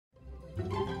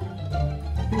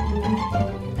Hi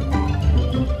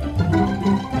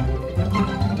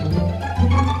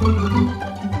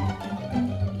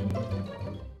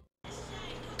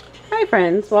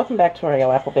friends, welcome back to Royal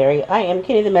Appleberry. I am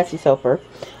Kenny the Messy Soaper.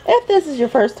 If this is your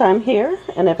first time here,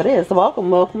 and if it is, welcome,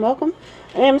 welcome, welcome.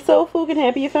 I am so fucking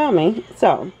happy you found me.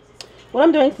 So, what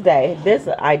I'm doing today,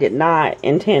 I did not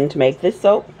intend to make this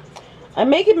soap. I'm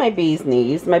making my bee's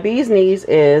knees. My bee's knees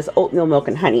is oatmeal milk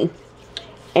and honey.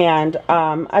 And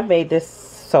I've made this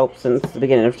soap since the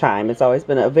beginning of time. It's always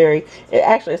been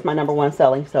actually it's my #1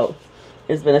 selling soap.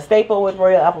 It's been a staple with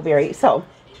Royal Appleberry. So,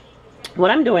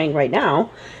 what I'm doing right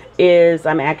now is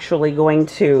I'm actually going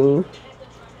to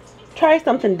try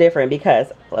something different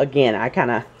because, again, I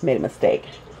kind of made a mistake.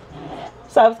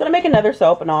 So I was going to make another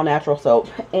soap, an all-natural soap,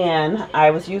 and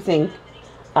I was using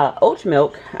oat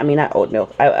milk. I mean, not oat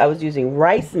milk. I was using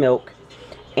rice milk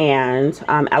and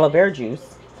aloe vera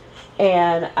juice.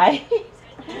 And I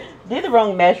did the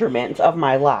wrong measurements of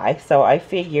my lye, so I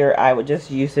figure I would just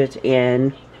use it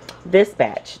in this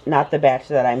batch, not the batch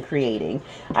that I'm creating.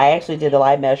 I actually did the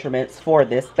lye measurements for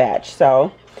this batch,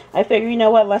 so I figured, you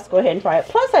know what, let's go ahead and try it.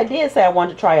 Plus, I did say I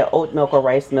wanted to try an oat milk or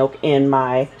rice milk in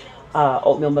my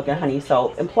oatmeal milk and honey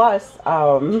soap. And plus,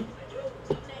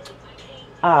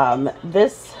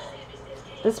 this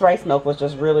rice milk was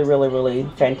just really, really, really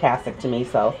fantastic to me,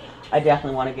 so I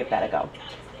definitely want to give that a go.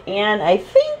 And I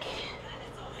think,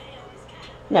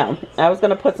 no, I was going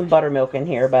to put some buttermilk in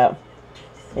here, but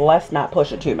let's not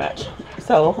push it too much.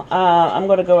 So I'm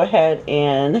going to go ahead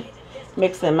and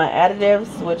mix in my additives,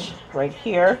 which right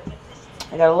here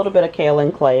I got a little bit of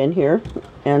kaolin clay in here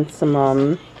and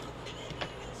some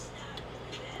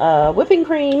whipping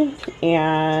cream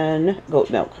and goat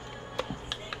milk.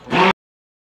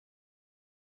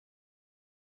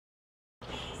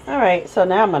 Alright, so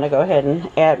now I'm going to go ahead and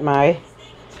add my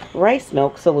rice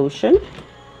milk solution.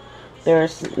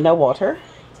 There's no water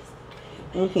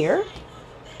in here.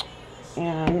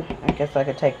 And I guess I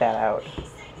could take that out.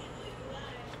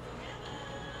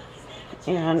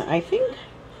 And I think,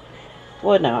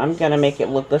 well, no, I'm going to make it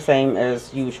look the same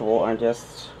as usual. I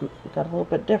just got a little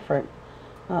bit different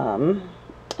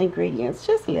ingredients,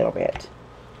 just a little bit.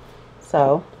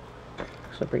 So,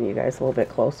 I'll bring you guys a little bit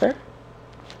closer.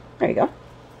 There you go.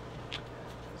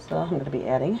 So, I'm going to be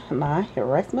adding my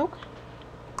rice milk,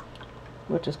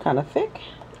 which is kind of thick.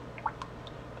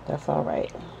 That's all right.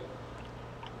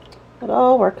 It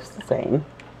all works the same.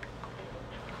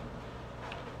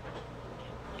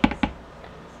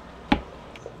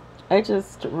 I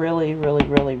just really, really,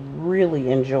 really,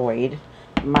 really enjoyed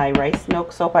my rice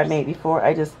milk soap I made before.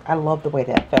 I love the way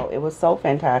that felt. It was so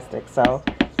fantastic. So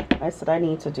I said I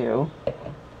need to do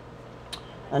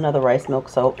another rice milk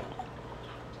soap.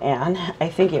 And I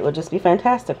think it would just be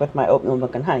fantastic with my oatmeal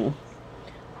milk and honey.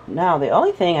 Now, the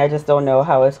only thing I just don't know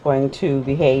how it's going to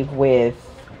behave with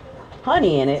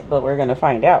honey in it, but we're going to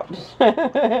find out.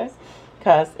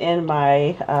 Because in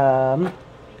my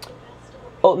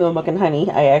oatmeal milk and honey,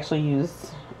 I actually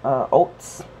use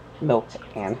oats milk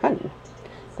and honey.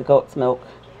 The goat's milk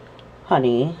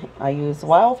honey, I use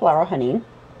wildflower honey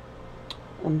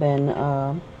and then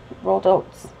rolled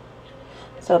oats.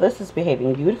 So this is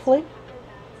behaving beautifully.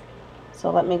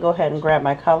 So let me go ahead and grab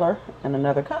my color and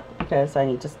another cup because I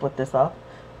need to split this off.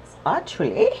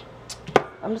 Actually,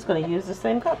 I'm just going to use the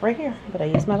same cup right here, but I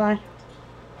use my lye.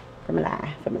 For my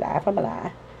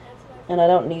lye. And I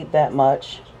don't need that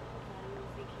much.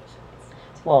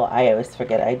 Well, I always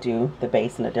forget I do the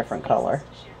base in a different color.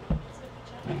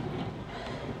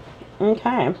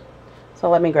 Okay. So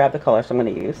let me grab the colors I'm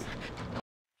going to use.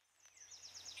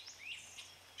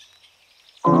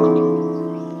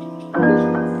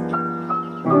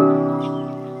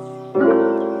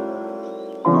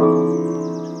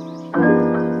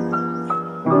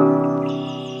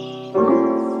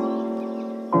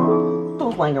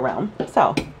 Laying around.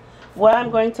 So what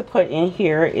I'm going to put in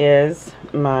here is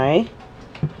my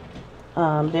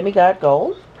Demigod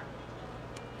Gold,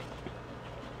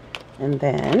 and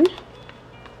then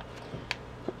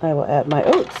I will add my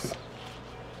oats.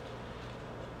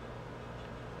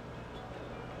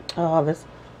 Oh,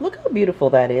 look how beautiful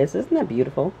that is. Isn't that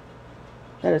beautiful?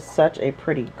 That is such a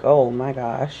pretty gold. My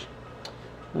gosh.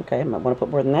 Okay, I might want to put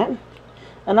more than that.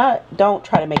 And I don't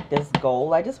try to make this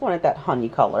gold. I just wanted that honey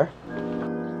color.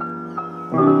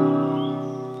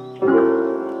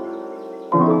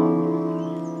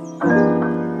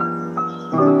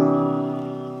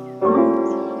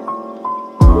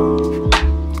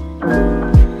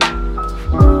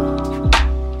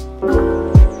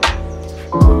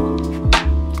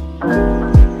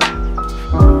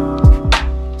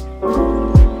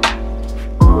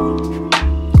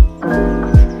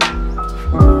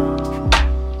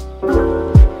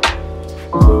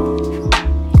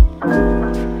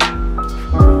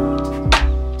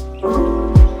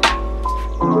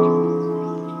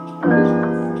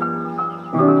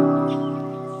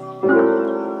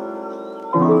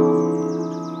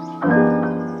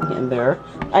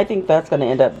 I think that's going to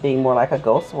end up being more like a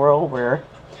ghost swirl where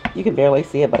you can barely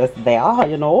see it, but it's there,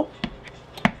 you know.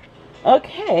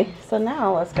 Okay, so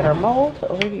now let's get our mold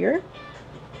over here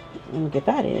and get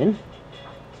that in.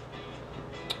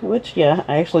 Which, yeah,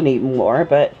 I actually need more,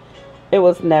 but it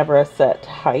was never a set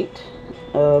height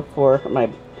for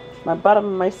my bottom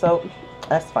of my soap.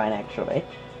 That's fine, actually.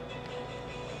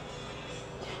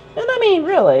 And I mean,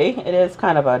 really, it is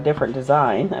kind of a different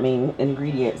design. I mean,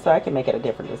 ingredients, so I can make it a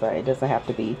different design. It doesn't have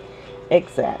to be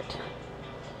exact.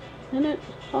 And it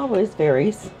always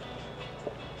varies.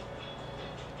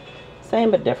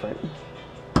 Same but different.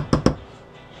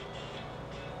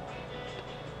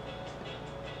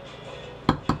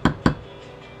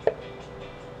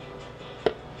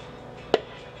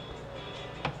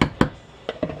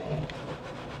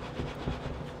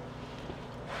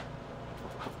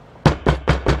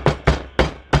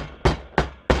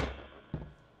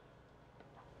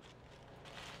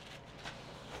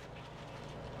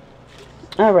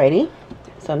 Alrighty,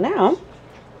 so now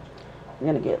I'm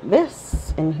gonna get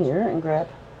this in here and grab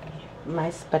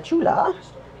my spatula.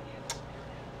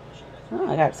 Oh,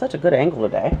 I got such a good angle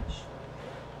today.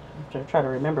 I have to try to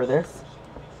remember this.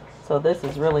 So this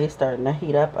is really starting to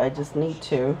heat up. I just need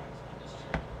to,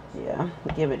 yeah,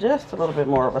 give it just a little bit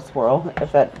more of a swirl.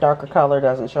 If that darker color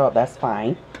doesn't show up, that's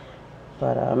fine.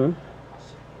 But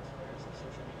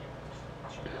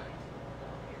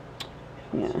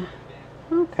yeah,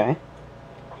 okay.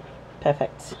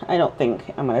 Perfect. I don't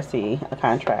think I'm going to see a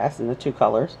contrast in the two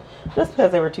colors just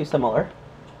because they were too similar.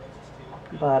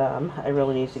 But I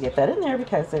really need to get that in there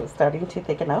because it was starting to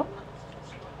thicken up.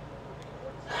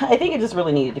 I think it just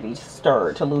really needed to be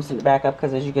stirred to loosen it back up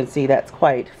because, as you can see, that's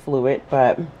quite fluid,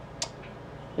 but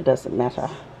it doesn't matter.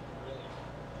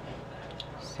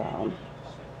 So,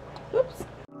 oops.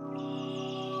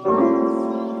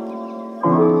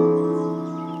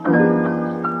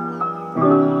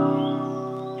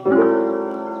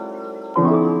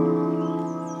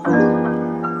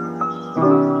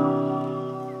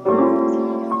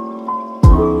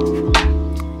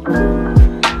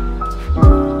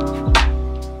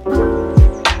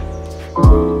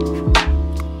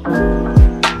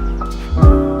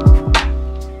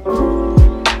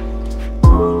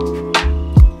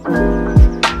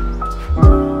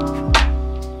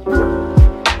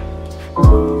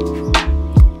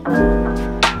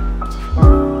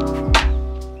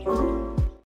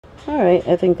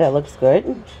 I think that looks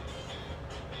good.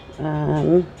 But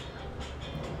I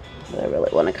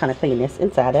really want to kind of clean this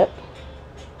inside up.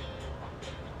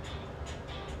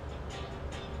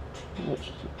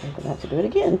 Which I'm going to have to do it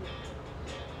again.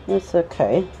 That's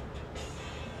okay.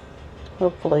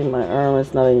 Hopefully my arm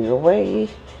is not in your way.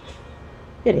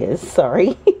 It is,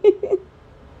 sorry.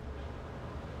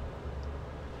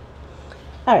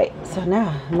 Alright, so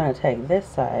now I'm going to take this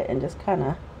side and just kind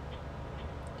of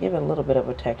give it a little bit of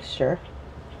a texture.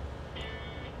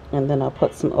 And then I'll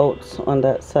put some oats on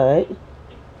that side.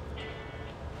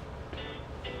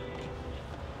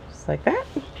 Just like that.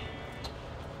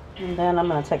 And then I'm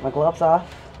going to take my gloves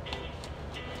off.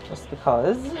 Just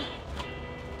because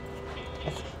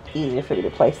it's easier for me to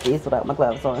place these without my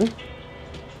gloves on.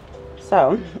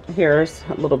 So, here's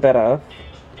a little bit of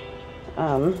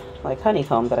like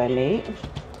honeycomb that I made.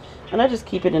 And I just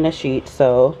keep it in a sheet,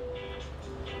 so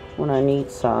when I need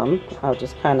some, I'll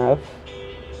just kind of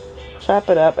chop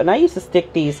it up. And I used to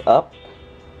stick these up,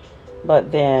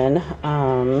 but then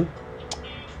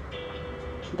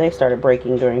they started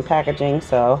breaking during packaging,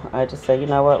 so I just said, you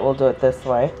know what, we'll do it this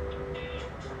way.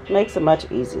 Makes it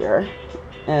much easier.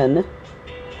 And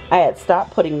I had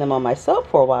stopped putting them on my soap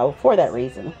for a while for that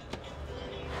reason.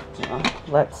 Now,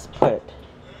 let's put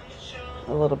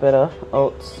a little bit of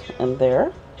oats in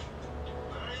there,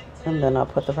 and then I'll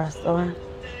put the rest on.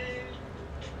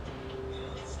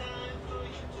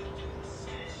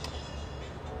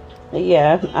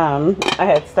 Yeah, I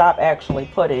had stopped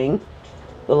actually putting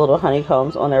the little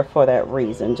honeycombs on there for that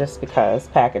reason, just because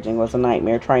packaging was a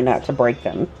nightmare, trying not to break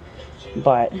them.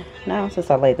 But now, since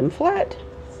I laid them flat,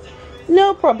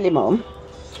 no problemo.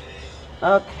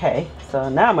 Okay, so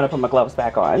now I'm going to put my gloves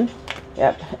back on.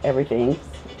 Yep, everything's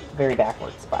very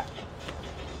backwards, but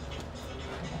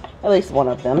at least one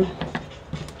of them,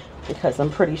 because I'm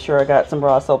pretty sure I got some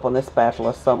raw soap on this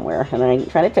spatula somewhere, and I ain't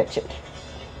trying to touch it.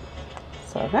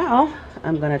 So now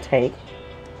I'm going to take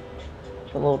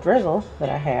the little drizzle that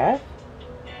I have.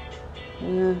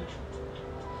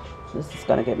 This is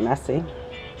going to get messy.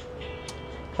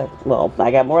 Well,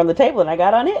 I got more on the table than I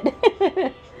got on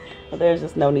it. But there's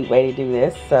just no neat way to do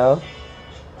this. So,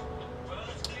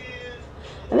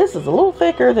 and this is a little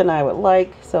thicker than I would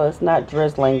like, so it's not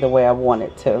drizzling the way I want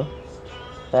it to.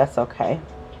 That's okay.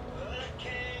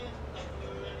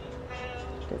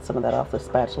 get some of that off the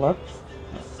spatula.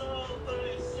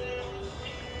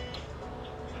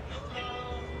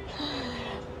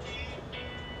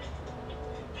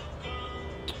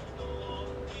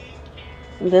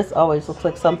 This always looks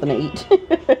like something to eat.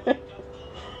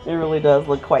 It really does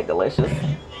look quite delicious.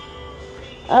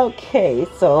 Okay,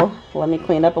 so let me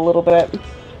clean up a little bit.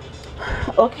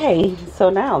 Okay, so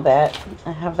now that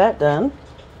I have that done,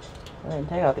 I'm going to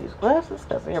take out these glasses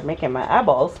because they're making my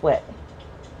eyeballs sweat.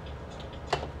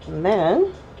 And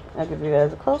then I'll give you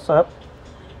guys a close-up,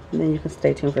 and then you can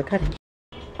stay tuned for cutting.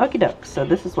 Okie doke, so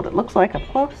this is what it looks like up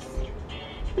close.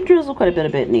 The drizzle could have been a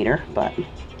bit neater, but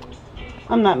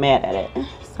I'm not mad at it.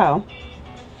 So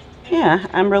yeah,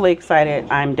 I'm really excited.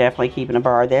 I'm definitely keeping a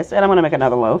bar of this, and I'm going to make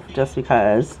another loaf just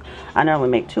because I normally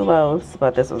make 2 loaves,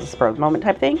 but this was a spur of the moment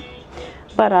type thing.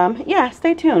 But yeah,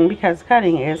 stay tuned because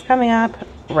cutting is coming up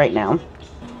right now.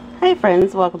 Hi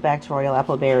friends, welcome back to Royal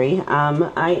Appleberry.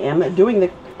 I am doing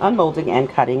the unmolding and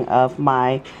cutting of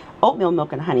my oatmeal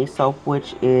milk and honey soap,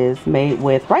 which is made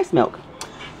with rice milk.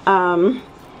 I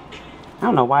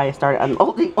don't know why I started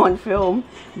unmolding on film,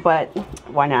 but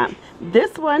why not?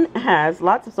 This one has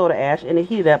lots of soda ash, and it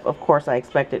heated up. Of course, I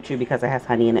expect it to because it has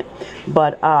honey in it.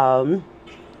 But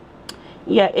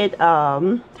yeah, it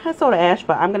has soda ash,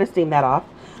 but I'm gonna steam that off.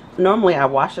 Normally, I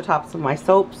wash the tops of my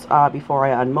soaps before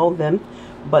I unmold them,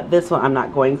 but this one I'm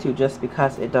not going to just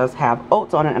because it does have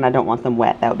oats on it, and I don't want them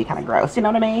wet. That would be kind of gross. You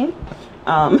know what I mean?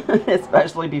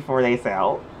 Especially before they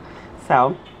sell.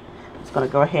 So I'm just gonna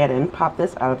go ahead and pop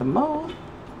this out of the mold,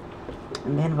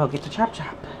 and then we'll get to chop.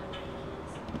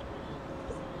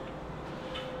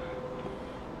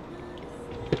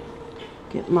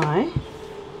 Get my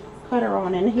cutter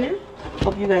on in here.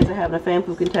 Hope you guys are having a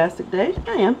fan-foo-tastic day.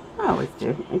 I am. I always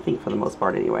do. I think for the most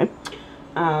part anyway.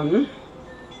 Oh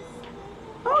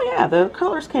yeah, the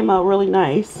colors came out really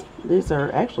nice. These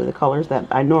are actually the colors that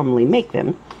I normally make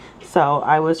them. So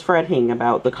I was fretting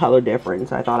about the color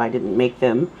difference. I thought I didn't make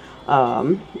them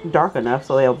dark enough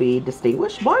so they'll be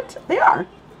distinguished, but they are.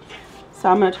 So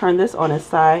I'm going to turn this on its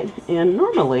side, and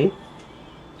normally,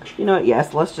 you know what,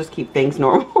 yes, let's just keep things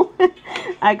normal.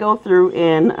 I go through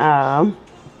and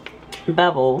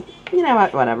bevel, you know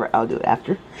what, whatever, I'll do it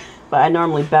after. But I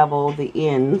normally bevel the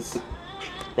ends,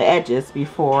 the edges,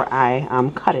 before I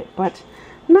cut it, but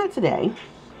not today.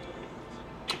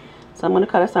 So I'm going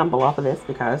to cut a sample off of this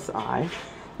because I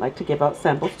like to give out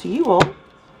samples to you all.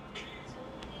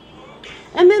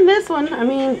 And then this one, I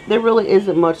mean, there really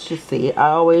isn't much to see.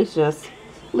 I always just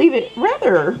leave it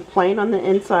rather plain on the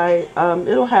inside.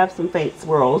 It'll have some faint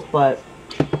swirls, but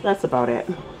that's about it.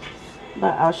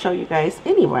 But I'll show you guys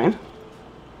anyway.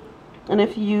 And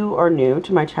if you are new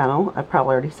to my channel, I've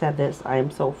probably already said this, I am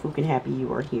so freaking happy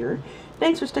you are here.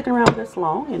 Thanks for sticking around this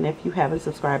long, and if you haven't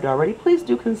subscribed already, please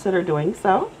do consider doing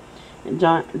so. And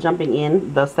jumping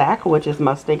in the sack, which is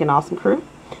my Steak and Awesome crew.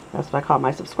 That's what I call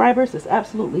my subscribers. It's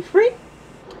absolutely free.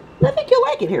 And I think you'll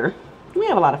like it here. We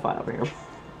have a lot of fun over here.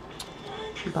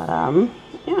 But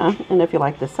yeah, and if you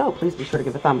like this soap, please be sure to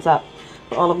give a thumbs up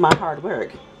for all of my hard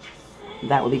work.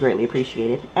 That would be greatly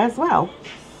appreciated as well.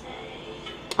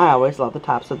 I always love the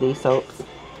tops of these soaps.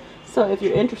 So if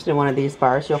you're interested in one of these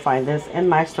bars, you'll find this in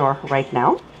my store right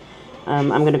now. I'm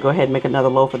going to go ahead and make another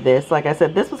loaf of this. Like I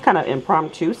said, this was kind of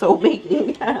impromptu soap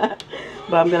making. But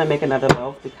I'm going to make another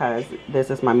loaf because this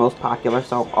is my most popular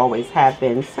soap. Always have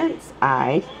been since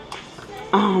I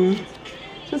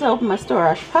opened my store.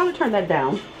 I should probably turn that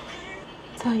down.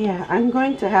 So yeah, I'm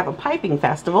going to have a piping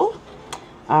festival.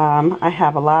 I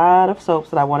have a lot of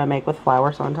soaps that I want to make with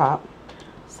flowers on top.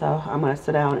 So I'm going to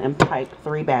sit down and pipe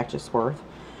 3 batches worth.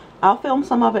 I'll film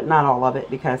some of it, not all of it,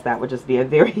 because that would just be a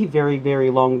very, very,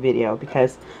 very long video,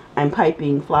 because I'm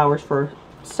piping flowers for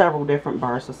several different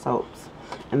bars of soaps.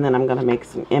 And then I'm going to make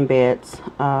some embeds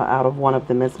out of one of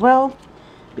them as well,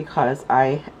 because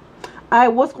I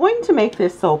was going to make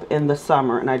this soap in the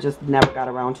summer, and I just never got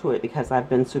around to it because I've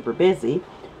been super busy.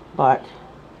 But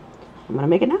I'm going to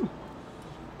make it now.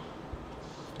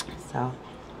 So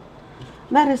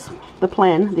that is the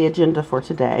plan, the agenda for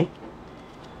today.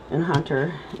 And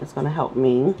Hunter is going to help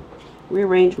me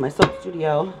rearrange my soap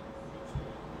studio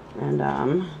and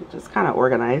just kind of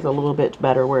organize a little bit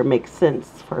better where it makes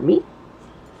sense for me.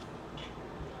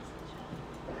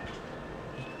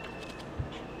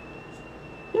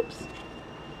 Oops.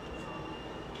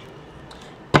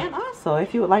 And also,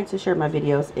 if you would like to share my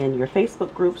videos in your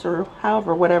Facebook groups or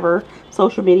however, whatever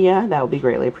social media, that would be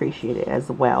greatly appreciated as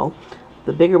well.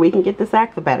 The bigger we can get this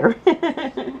act, the better.